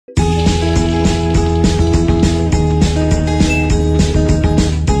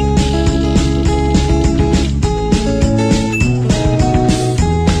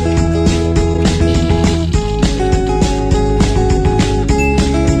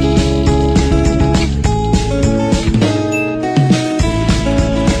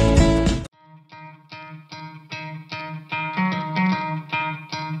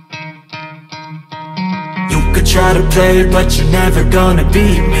play, but you're never gonna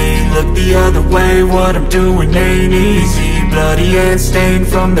beat me. Look the other way, what I'm doing ain't easy. Bloody hands stained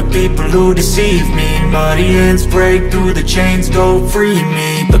from the people who deceive me. Muddy hands break through the chains, go free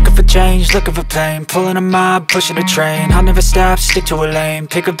me. Looking for change, looking for pain, pulling a mob, pushing a train. I'll never stop, stick to a lane,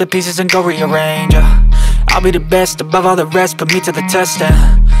 pick up the pieces and go rearrange. I'll be the best above all the rest, put me to the test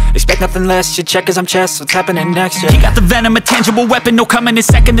and expect nothing less, your check as I'm chess, what's happening next, yeah. He got the venom, a tangible weapon, no coming in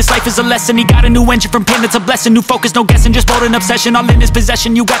second. This life is a lesson, he got a new engine from pain, it's a blessing. New focus, no guessing, just bold and obsession, all in his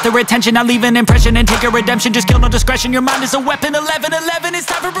possession. You got their attention, I'll leave an impression and take your redemption. Just kill, no discretion, your mind is a weapon. 11-11, it's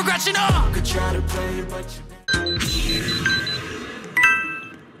time for progression, could try to play it, but you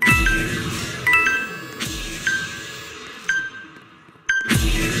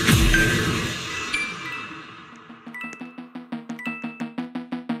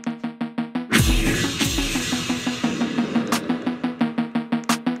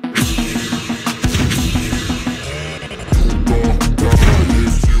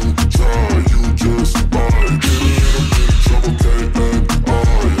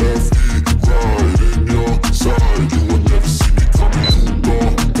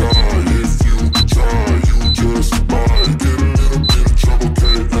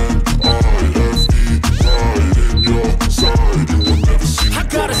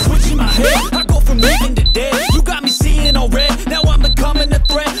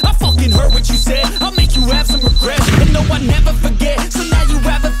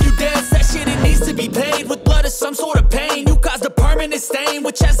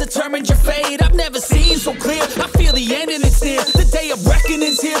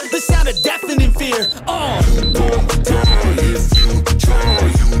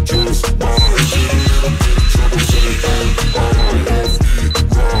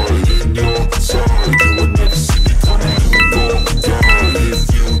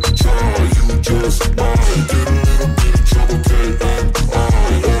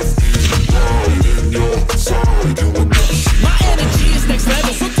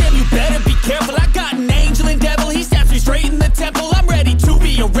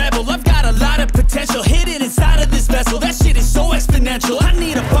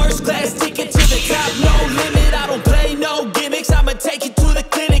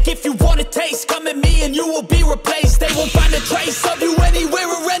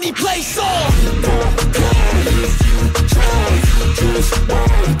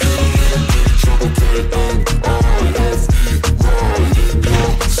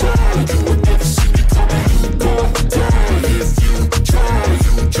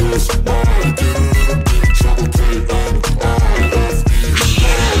just